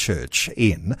Catholic Church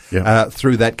in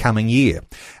through that coming year.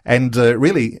 And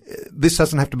really, this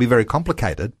doesn't have to be very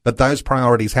complicated, but those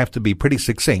priorities have to be pretty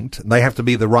succinct. They have to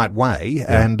be the right way,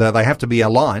 and they have to be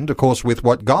aligned, of course, with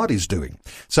what God is doing.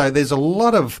 So there's a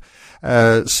lot of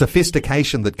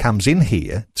sophistication that comes in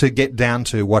here to get down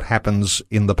to what happens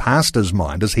in the pastor's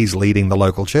mind as he's leading the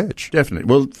local church. Definitely.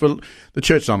 Well, for the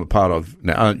church I'm a part of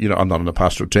now, I'm not on the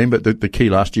pastoral team, but the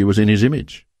key last year was in his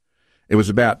image. It was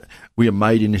about we are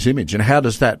made in his image. And how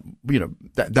does that,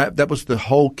 that was the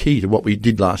whole key to what we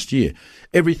did last year.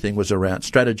 Everything was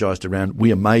strategized around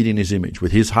we are made in his image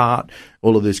with his heart,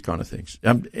 all of these kind of things.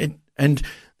 And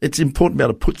it's important to be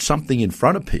able to put something in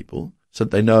front of people so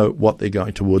that they know what they're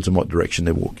going towards and what direction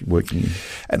they're working in.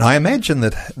 And I imagine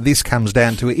that this comes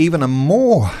down to even a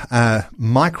more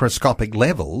microscopic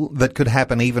level that could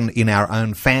happen even in our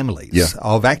own families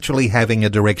of actually having a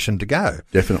direction to go.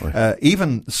 Definitely.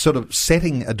 Even sort of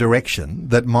setting a direction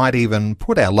that might even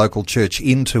put our local church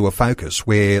into a focus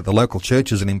where the local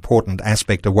church is an important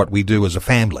aspect of what we do as a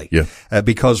family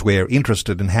because we're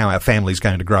interested in how our family's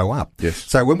going to grow up. Yes.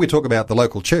 So when we talk about the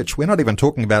local church, we're not even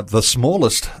talking about the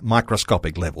smallest microscopic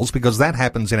levels, because that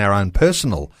happens in our own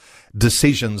personal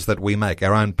decisions that we make,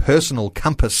 our own personal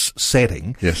compass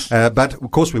setting. Yes. But of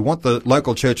course we want the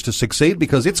local church to succeed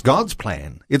because it's God's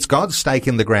plan. It's God's stake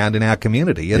in the ground in our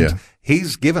community. And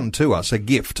He's given to us a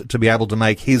gift to be able to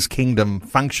make His kingdom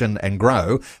function and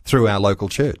grow through our local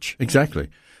church. Exactly.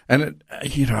 And,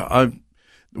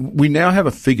 we now have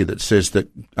a figure that says that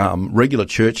regular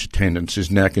church attendance is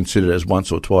now considered as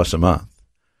once or twice a month.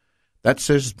 That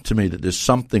says to me that there's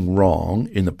something wrong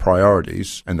in the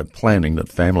priorities and the planning that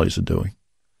families are doing.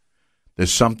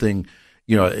 There's something,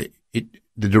 the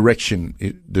direction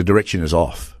is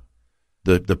off.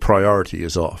 The priority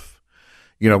is off.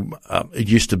 It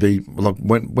used to be like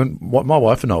when my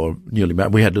wife and I were newly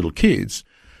married, we had little kids.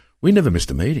 We never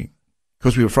missed a meeting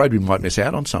because we were afraid we might miss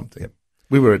out on something. Yep.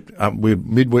 We were at a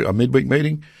midweek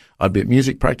meeting. I'd be at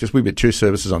music practice. We'd be at 2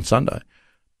 services on Sunday.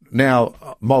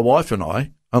 Now, my wife and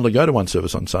I only go to 1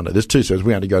 service on Sunday. There's 2 services.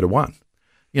 We only go to 1.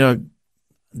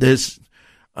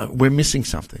 We're missing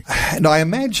something. And I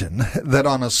imagine that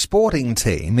on a sporting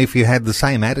team, if you had the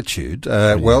same attitude,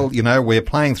 we're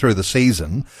playing through the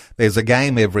season, there's a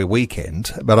game every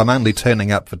weekend, but I'm only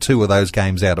turning up for 2 of those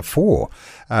games out of 4.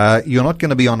 You're not going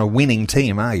to be on a winning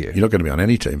team, are you? You're not going to be on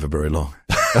any team for very long.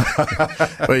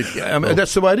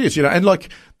 That's the way it is, And like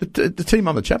the team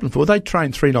I'm the chaplain for, they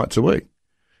train 3 nights a week.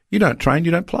 You don't train,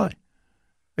 you don't play.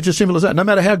 It's as simple as that. No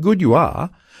matter how good you are,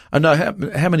 and know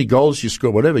how many goals you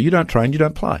score, whatever, you don't train, you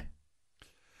don't play.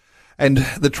 And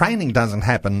the training doesn't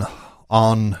happen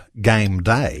on game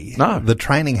day. No. The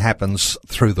training happens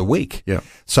through the week. Yeah.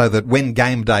 So that when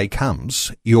game day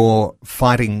comes, you're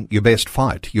fighting your best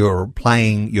fight. You're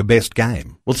playing your best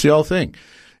game. Well, it's the whole thing.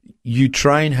 You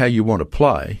train how you want to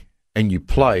play, and you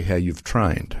play how you've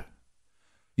trained.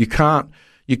 You can't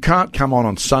come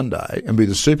on Sunday and be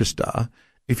the superstar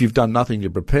if you've done nothing to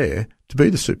prepare to be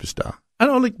the superstar. And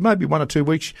only maybe 1 or 2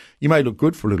 weeks, you may look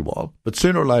good for a little while, but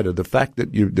sooner or later, the fact that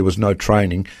there was no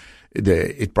training there,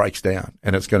 it breaks down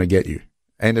and it's going to get you.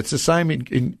 And it's the same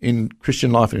in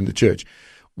Christian life and in the church.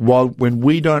 When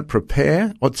we don't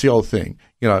prepare, what's the old thing?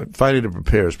 Failure to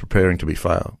prepare is preparing to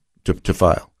fail.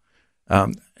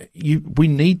 We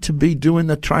need to be doing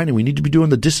the training. We need to be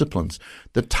doing the disciplines,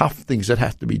 the tough things that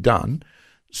have to be done,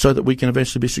 so that we can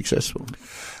eventually be successful.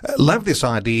 Love this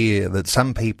idea that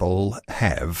some people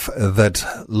have that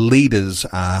leaders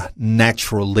are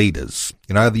natural leaders.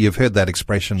 You've heard that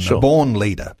expression, sure. A born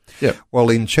leader. Yeah. Well,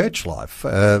 in church life,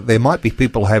 there might be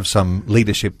people who have some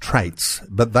leadership traits,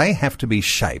 but they have to be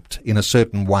shaped in a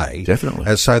certain way.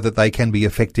 Definitely. So that they can be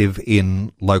effective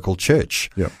in local church,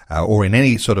 or in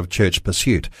any sort of church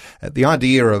pursuit. The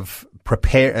idea of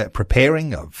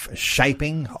preparing, of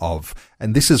shaping,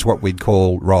 and this is what we'd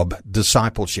call, Rob,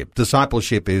 discipleship.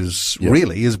 Discipleship is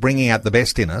bringing out the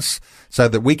best in us so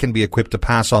that we can be equipped to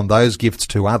pass on those gifts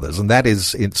to others, and that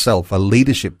is itself a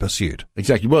leadership pursuit.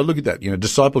 Exactly. Well, look at that.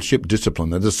 Discipleship,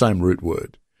 discipline, they're the same root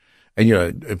word. And,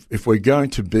 if we're going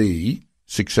to be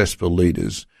successful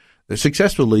leaders, the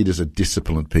successful leaders are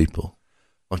disciplined people.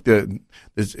 Like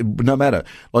no matter,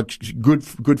 like good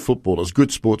footballers,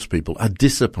 good sports people are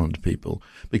disciplined people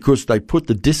because they put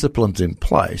the disciplines in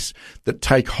place that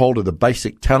take hold of the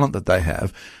basic talent that they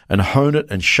have and hone it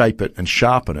and shape it and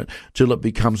sharpen it till it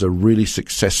becomes a really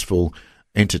successful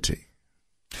entity.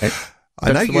 And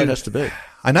that's the way it has to be.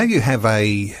 I know you have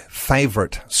a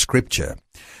favourite scripture.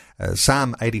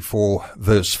 Psalm 84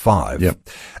 verse 5. Yep.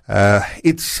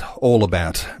 It's all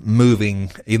about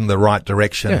moving in the right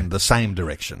direction, the same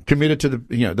direction. Committed to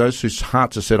those whose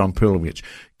hearts are set on pilgrimage,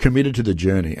 committed to the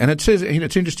journey. And it says,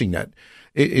 it's interesting that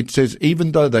it says,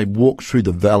 even though they walk through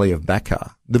the valley of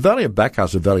Baca, the valley of Baca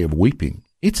is a valley of weeping.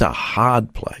 It's a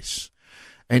hard place.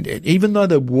 And even though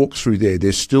they walk through there,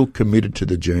 they're still committed to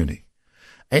the journey.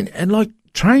 And like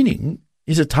training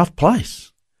is a tough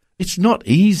place. It's not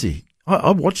easy.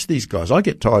 I watch these guys. I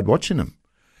get tired watching them.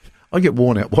 I get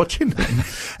worn out watching them.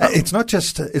 It's not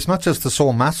just the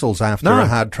sore muscles after a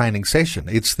hard training session.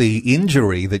 It's the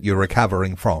injury that you're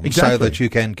recovering from, so that you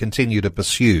can continue to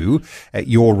pursue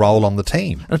your role on the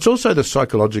team. And it's also the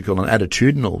psychological and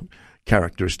attitudinal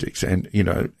characteristics and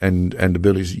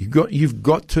abilities. You've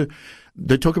got to.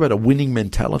 They talk about a winning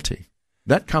mentality.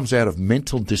 That comes out of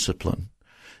mental discipline.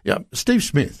 Yeah, Steve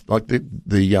Smith, like the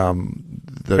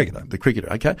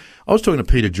cricketer. Okay, I was talking to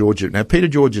Peter George. Now, Peter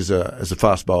George is a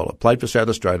fast bowler. Played for South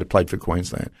Australia. Played for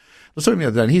Queensland. I was talking the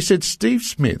other day, and he said Steve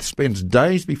Smith spends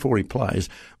days before he plays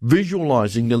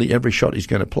visualising nearly every shot he's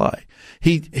going to play.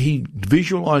 He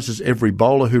visualises every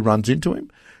bowler who runs into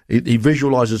him. He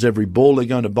visualises every ball they're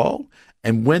going to bowl,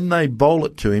 and when they bowl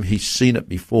it to him, he's seen it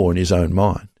before in his own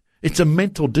mind. It's a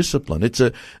mental discipline.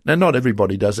 Now not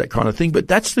everybody does that kind of thing, but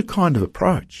that's the kind of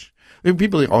approach. I mean,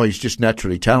 people think, he's just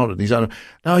naturally talented.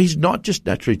 No, he's not just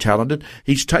naturally talented.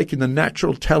 He's taken the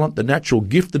natural talent, the natural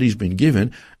gift that he's been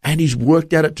given, and he's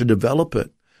worked at it to develop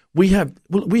it. We have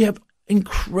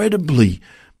incredibly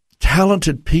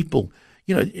talented people,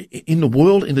 in the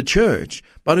world, in the church,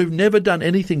 but who've never done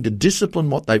anything to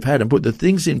discipline what they've had and put the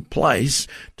things in place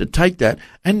to take that,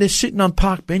 and they're sitting on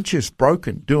park benches,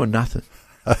 broken, doing nothing.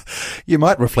 You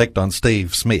might reflect on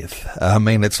Steve Smith. I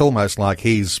mean, it's almost like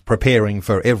he's preparing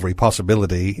for every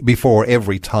possibility before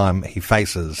every time he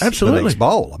faces the next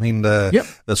bowl. I mean,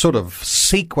 the sort of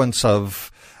sequence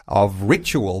of of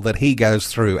ritual that he goes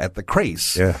through at the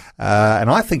crease. Yeah. And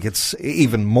I think it's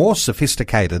even more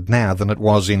sophisticated now than it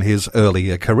was in his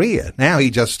earlier career. Now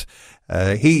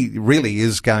he really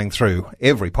is going through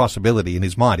every possibility in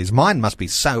his mind. His mind must be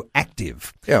so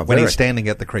active when he's standing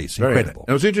at the crease. Incredible. And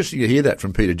it was interesting to hear that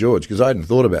from Peter George, because I hadn't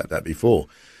thought about that before.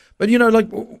 But,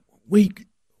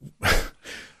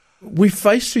 we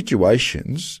face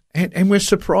situations and we're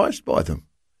surprised by them.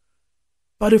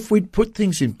 But if we'd put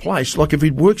things in place, like if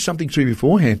we'd worked something through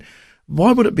beforehand,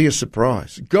 why would it be a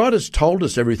surprise? God has told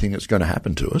us everything that's going to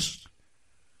happen to us.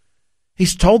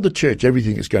 He's told the church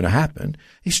everything that's going to happen.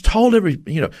 He's told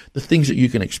the things that you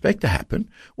can expect to happen.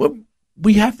 Well,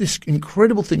 we have this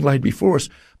incredible thing laid before us,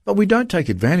 but we don't take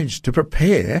advantage to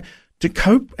prepare to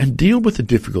cope and deal with the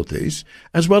difficulties,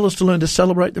 as well as to learn to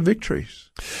celebrate the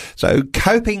victories. So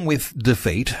coping with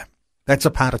defeat, that's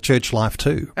a part of church life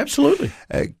too. Absolutely.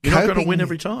 You're not going to win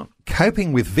every time.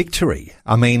 Coping with victory.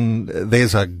 I mean,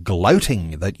 there's a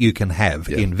gloating that you can have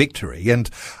in victory. And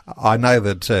I know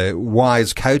that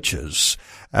wise coaches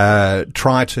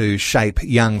try to shape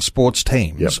young sports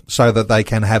teams so that they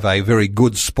can have a very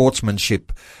good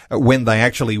sportsmanship when they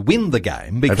actually win the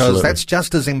game, because that's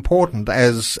just as important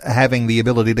as having the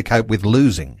ability to cope with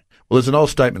losing. Well, there's an old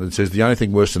statement that says the only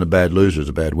thing worse than a bad loser is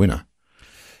a bad winner.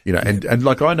 And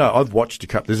like I know, I've watched a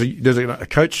couple. There's a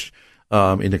coach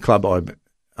in the club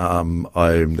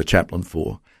I'm the chaplain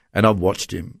for, and I've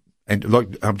watched him. And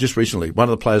just recently, one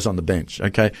of the players on the bench,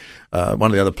 one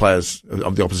of the other players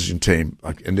of the opposition team,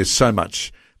 and there's so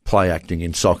much play acting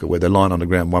in soccer where they're lying on the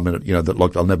ground 1 minute, that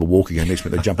like they'll never walk again. Next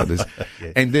minute they jump up this,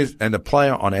 and the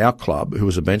player on our club who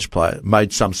was a bench player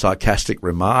made some sarcastic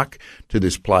remark to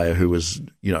this player who was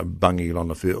bunging it on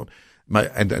the field.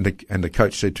 And the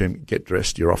coach said to him, "Get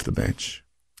dressed. You're off the bench.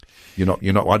 You're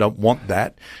not. I don't want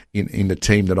that in the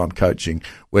team that I'm coaching,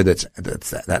 where that's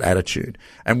that attitude."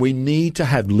 And we need to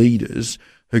have leaders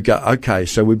who go, "Okay,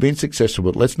 so we've been successful,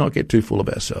 but let's not get too full of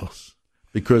ourselves,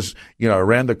 because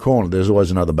around the corner there's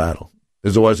always another battle.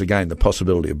 There's always again the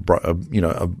possibility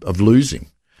of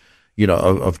losing,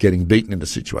 of getting beaten in the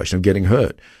situation, of getting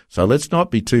hurt. So let's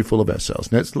not be too full of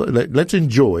ourselves. Let's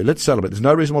enjoy. Let's celebrate. There's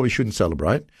no reason why we shouldn't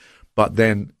celebrate." But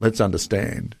then let's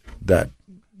understand that,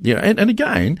 and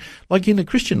again, like in the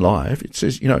Christian life, it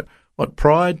says, what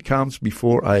pride comes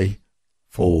before a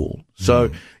fall.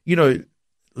 So,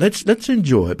 let's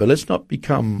enjoy it, but let's not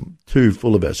become too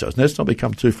full of ourselves. Let's not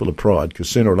become too full of pride, because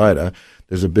sooner or later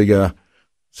there's a bigger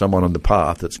someone on the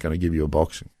path that's going to give you a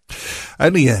boxing.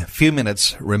 Only a few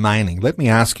minutes remaining. Let me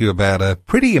ask you about a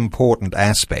pretty important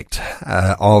aspect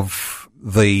of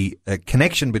the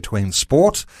connection between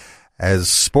sport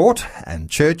as sport and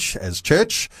church as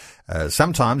church.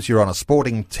 Sometimes you're on a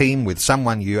sporting team with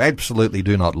someone you absolutely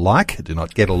do not like, do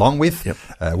not get along with,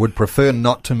 would prefer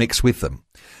not to mix with them.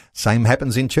 Same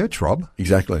happens in church, Rob.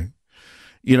 Exactly.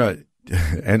 And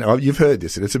you've heard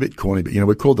this, and it's a bit corny, but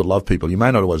we're called to love people. You may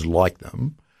not always like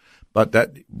them, but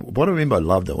what do I mean by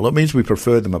love them? Well, it means we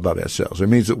prefer them above ourselves. It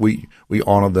means that we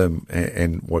honour them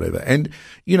and whatever. And,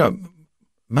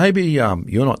 maybe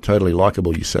you're not totally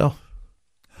likeable yourself.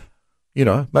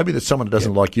 Maybe there's someone that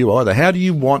doesn't like you either. How do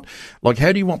you want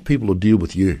people to deal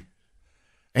with you?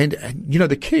 And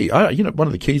the key, one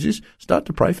of the keys is start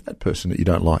to pray for that person that you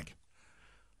don't like.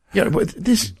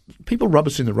 People rub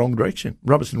us in the wrong direction,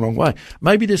 rub us in the wrong way.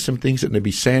 Maybe there's some things that need to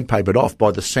be sandpapered off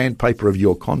by the sandpaper of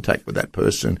your contact with that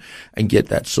person and get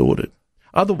that sorted.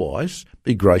 Otherwise,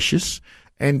 be gracious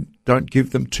and don't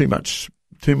give them too much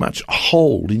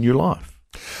hold in your life.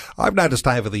 I've noticed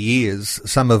over the years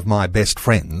some of my best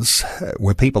friends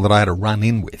were people that I had a run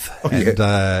in with.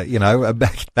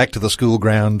 Back to the school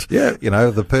ground,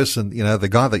 the person, the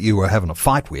guy that you were having a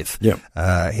fight with,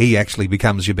 he actually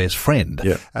becomes your best friend.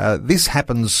 This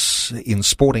happens in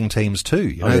sporting teams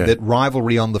too, that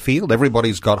rivalry on the field.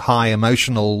 Everybody's got high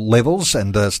emotional levels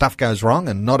and stuff goes wrong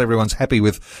and not everyone's happy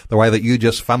with the way that you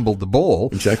just fumbled the ball.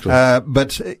 Exactly.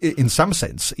 But in some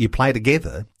sense, you play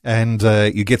together and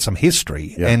you get some history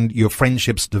and your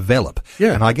friendships develop.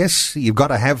 And I guess you've got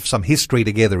to have some history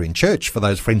together in church for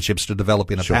those friendships to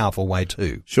develop in a powerful way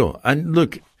too. Sure. And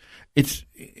look,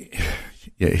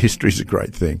 history's a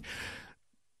great thing.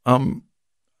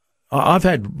 I've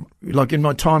had, like in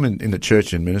my time in the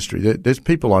church and ministry, there's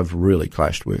people I've really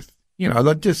clashed with.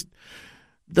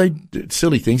 They did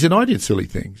silly things and I did silly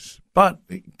things. But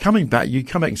you come back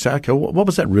and say, okay, what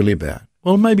was that really about?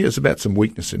 Well, maybe it was about some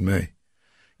weakness in me.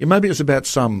 Maybe it's about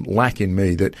some lack in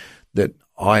me that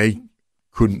I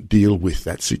couldn't deal with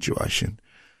that situation.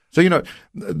 So, I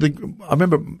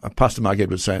remember Pastor Mark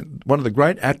Edwards saying, one of the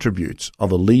great attributes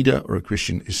of a leader or a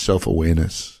Christian is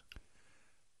self-awareness.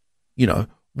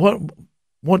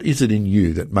 what is it in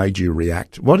you that made you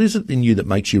react? What is it in you that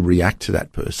makes you react to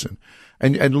that person?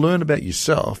 And learn about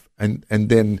yourself and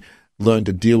then learn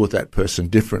to deal with that person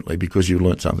differently because you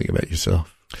learned something about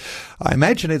yourself. I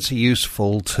imagine it's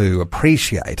useful to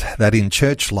appreciate that in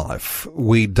church life,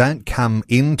 we don't come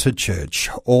into church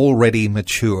already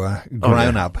mature,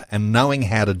 grown up, and knowing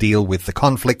how to deal with the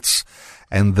conflicts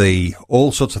and the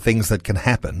all sorts of things that can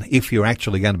happen if you're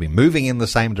actually going to be moving in the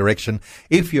same direction,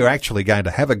 if you're actually going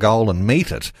to have a goal and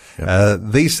meet it.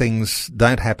 These things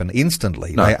don't happen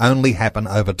instantly. No. They only happen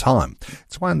over time.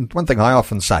 It's one thing I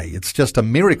often say. It's just a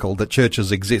miracle that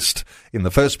churches exist in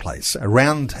the first place.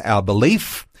 Around our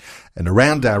belief and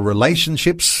around our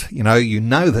relationships, you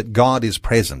know that God is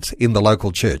present in the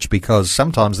local church, because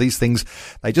sometimes these things,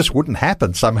 they just wouldn't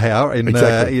happen somehow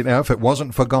if it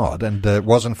wasn't for God and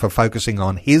wasn't for focusing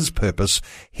on His purpose,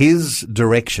 His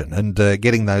direction, and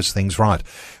getting those things right.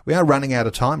 We are running out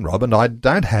of time, Rob, and I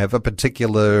don't have a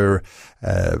particular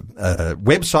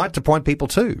website to point people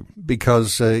to,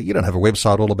 because you don't have a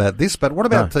website all about this. But what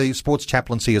about the Sports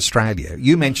Chaplaincy Australia?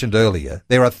 You mentioned earlier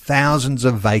there are thousands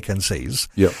of vacancies.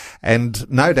 Yep. And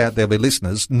no doubt there'll be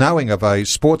listeners knowing of a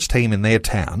sports team in their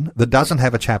town that doesn't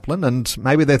have a chaplain, and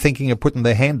maybe they're thinking of putting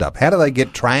their hand up. How do they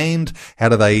get trained? How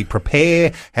do they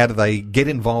prepare? How do they get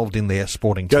involved in their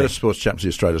sporting team? Go to Sports Chaplaincy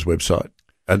Australia's website.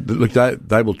 Look,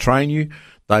 they will train you.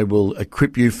 They will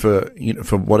equip you for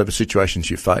whatever situations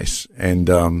you face,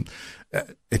 and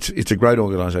it's a great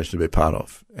organisation to be part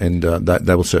of, and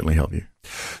they will certainly help you.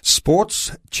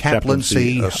 Sports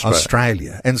Chaplaincy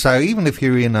Australia. And so even if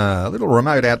you're in a little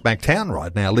remote outback town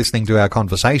right now listening to our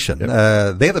conversation,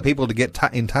 they're the people to get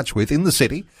in touch with in the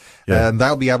city. And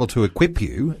they'll be able to equip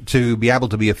you to be able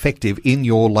to be effective in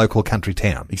your local country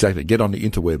town. Exactly. Get on the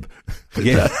interweb.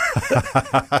 Yeah.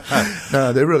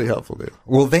 No, they're really helpful there.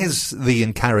 Well, there's the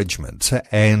encouragement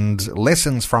and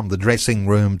lessons from the dressing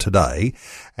room today.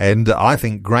 And I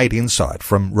think great insight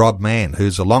from Rob Mann,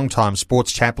 who's a long-time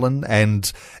sports chaplain,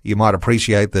 and you might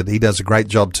appreciate that he does a great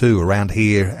job too around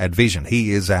here at Vision.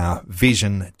 He is our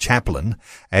Vision chaplain,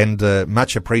 and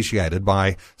much appreciated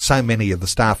by so many of the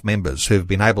staff members who've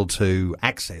been able to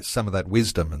access some of that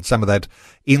wisdom and some of that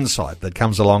insight that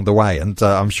comes along the way. And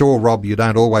I'm sure, Rob, you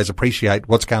don't always appreciate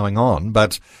what's going on,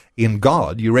 but in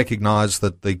God, you recognise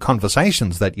that the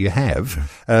conversations that you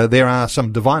have, there are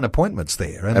some divine appointments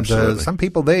there. And some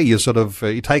people there, you're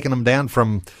taking them down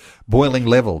from boiling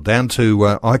level down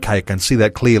to, okay, I can see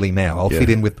that clearly now. I'll fit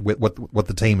in with what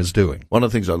the team is doing. One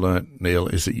of the things I learned, Neil,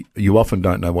 is that you often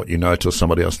don't know what you know till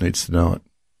somebody else needs to know it.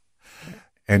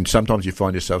 And sometimes you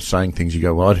find yourself saying things, you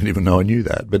go, well, I didn't even know I knew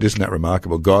that. But isn't that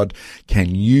remarkable? God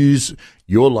can use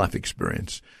your life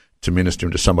experience to minister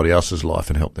into somebody else's life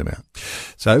and help them out.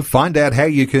 So find out how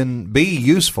you can be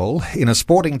useful in a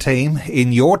sporting team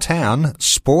in your town,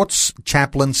 Sports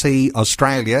Chaplaincy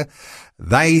Australia.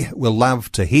 They will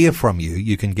love to hear from you.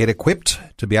 You can get equipped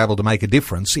to be able to make a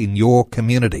difference in your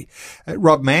community.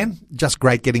 Rob Mann, just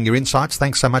great getting your insights.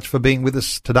 Thanks so much for being with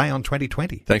us today on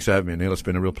 2020. Thanks for having me, Neil. It's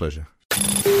been a real pleasure.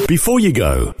 Before you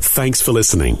go, thanks for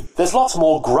listening. There's lots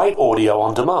more great audio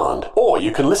on demand, or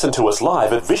you can listen to us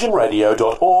live at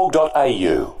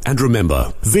visionradio.org.au. And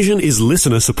remember, Vision is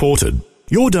listener supported.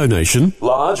 Your donation,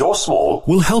 large or small,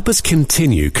 will help us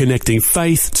continue connecting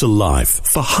faith to life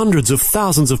for hundreds of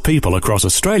thousands of people across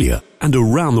Australia and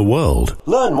around the world.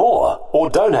 Learn more or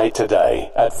donate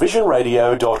today at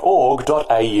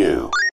visionradio.org.au.